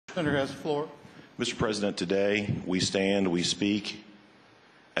Senator has the floor. Mr. President, today we stand, we speak,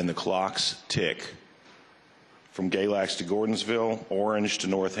 and the clocks tick. From Galax to Gordonsville, Orange to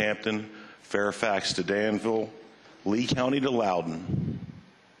Northampton, Fairfax to Danville, Lee County to Loudoun.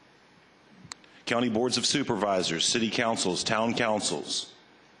 County boards of supervisors, city councils, town councils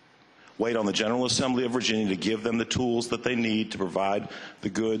wait on the General Assembly of Virginia to give them the tools that they need to provide the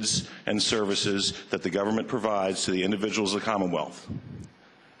goods and services that the government provides to the individuals of the Commonwealth.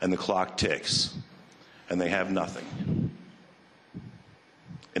 And the clock ticks, and they have nothing.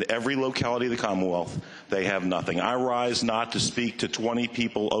 In every locality of the Commonwealth, they have nothing. I rise not to speak to 20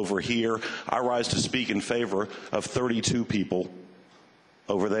 people over here. I rise to speak in favor of 32 people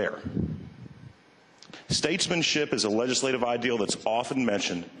over there. Statesmanship is a legislative ideal that's often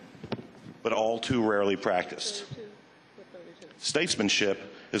mentioned, but all too rarely practiced. Statesmanship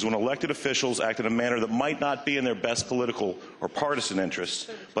is when elected officials act in a manner that might not be in their best political or partisan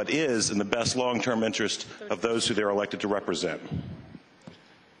interests, but is in the best long-term interest of those who they're elected to represent.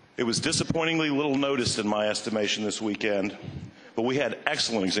 It was disappointingly little noticed in my estimation this weekend, but we had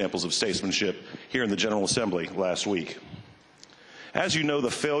excellent examples of statesmanship here in the General Assembly last week. As you know, the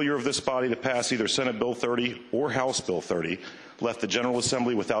failure of this body to pass either Senate Bill 30 or House Bill 30 left the General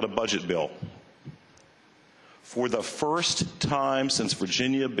Assembly without a budget bill. For the first time since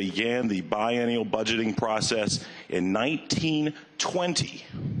Virginia began the biennial budgeting process in 1920,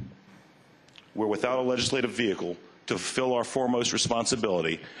 we're without a legislative vehicle to fulfill our foremost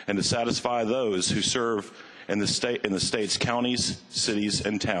responsibility and to satisfy those who serve in the state's counties, cities,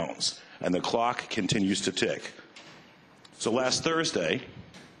 and towns. And the clock continues to tick. So last Thursday,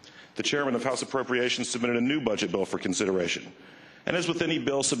 the chairman of House Appropriations submitted a new budget bill for consideration. And as with any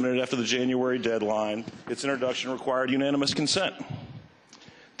bill submitted after the January deadline, its introduction required unanimous consent.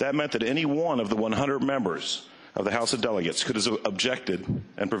 That meant that any one of the 100 members of the House of Delegates could have objected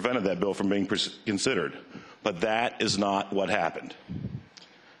and prevented that bill from being considered. But that is not what happened.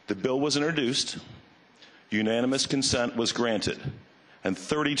 The bill was introduced, unanimous consent was granted, and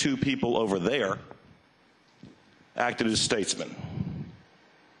 32 people over there acted as statesmen.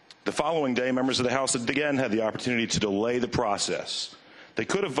 The following day, members of the House again had the opportunity to delay the process. They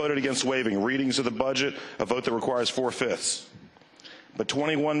could have voted against waiving readings of the budget, a vote that requires 4/5. But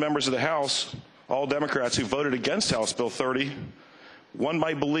 21 members of the House, all Democrats who voted against House Bill 30, one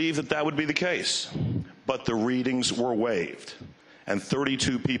might believe that that would be the case. But the readings were waived, and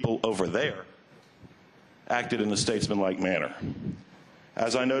 32 people over there acted in a statesmanlike manner.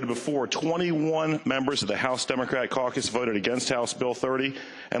 As I noted before, 21 members of the House Democrat caucus voted against House Bill 30,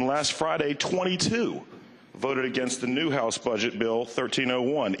 and last Friday, 22 voted against the new House Budget Bill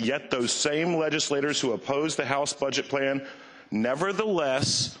 1301. Yet those same legislators who opposed the House budget plan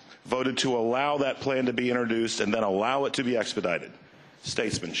nevertheless voted to allow that plan to be introduced and then allow it to be expedited.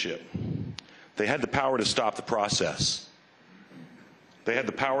 Statesmanship. They had the power to stop the process. They had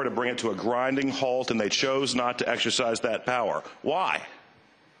the power to bring it to a grinding halt, and they chose not to exercise that power. Why?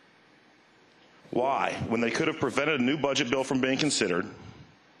 Why? When they could have prevented a new budget bill from being considered,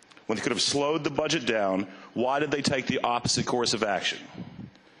 when they could have slowed the budget down, why did they take the opposite course of action?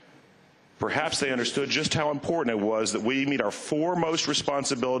 Perhaps they understood just how important it was that we meet our foremost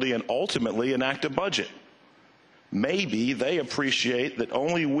responsibility and ultimately enact a budget. Maybe they appreciate that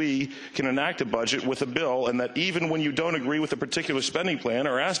only we can enact a budget with a bill, and that even when you don't agree with a particular spending plan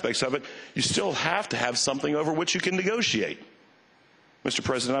or aspects of it, you still have to have something over which you can negotiate. Mr.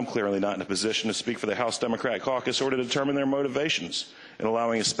 President, I'm clearly not in a position to speak for the House Democrat caucus or to determine their motivations in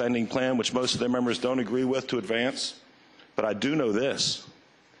allowing a spending plan which most of their members don't agree with to advance. But I do know this.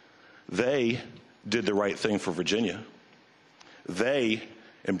 They did the right thing for Virginia. They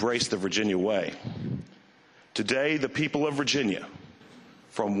embraced the Virginia way. Today, the people of Virginia,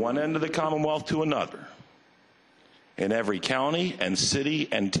 from one end of the Commonwealth to another, in every county and city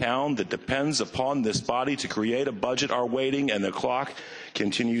and town that depends upon this body to create a budget, are waiting, and the clock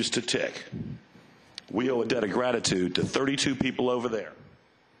continues to tick. We owe a debt of gratitude to 32 people over there,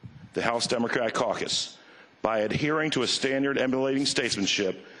 the House Democrat caucus. By adhering to a standard emulating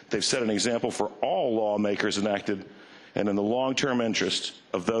statesmanship, they've set an example for all lawmakers enacted and in the long-term interest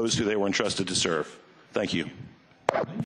of those who they were entrusted to serve. Thank you.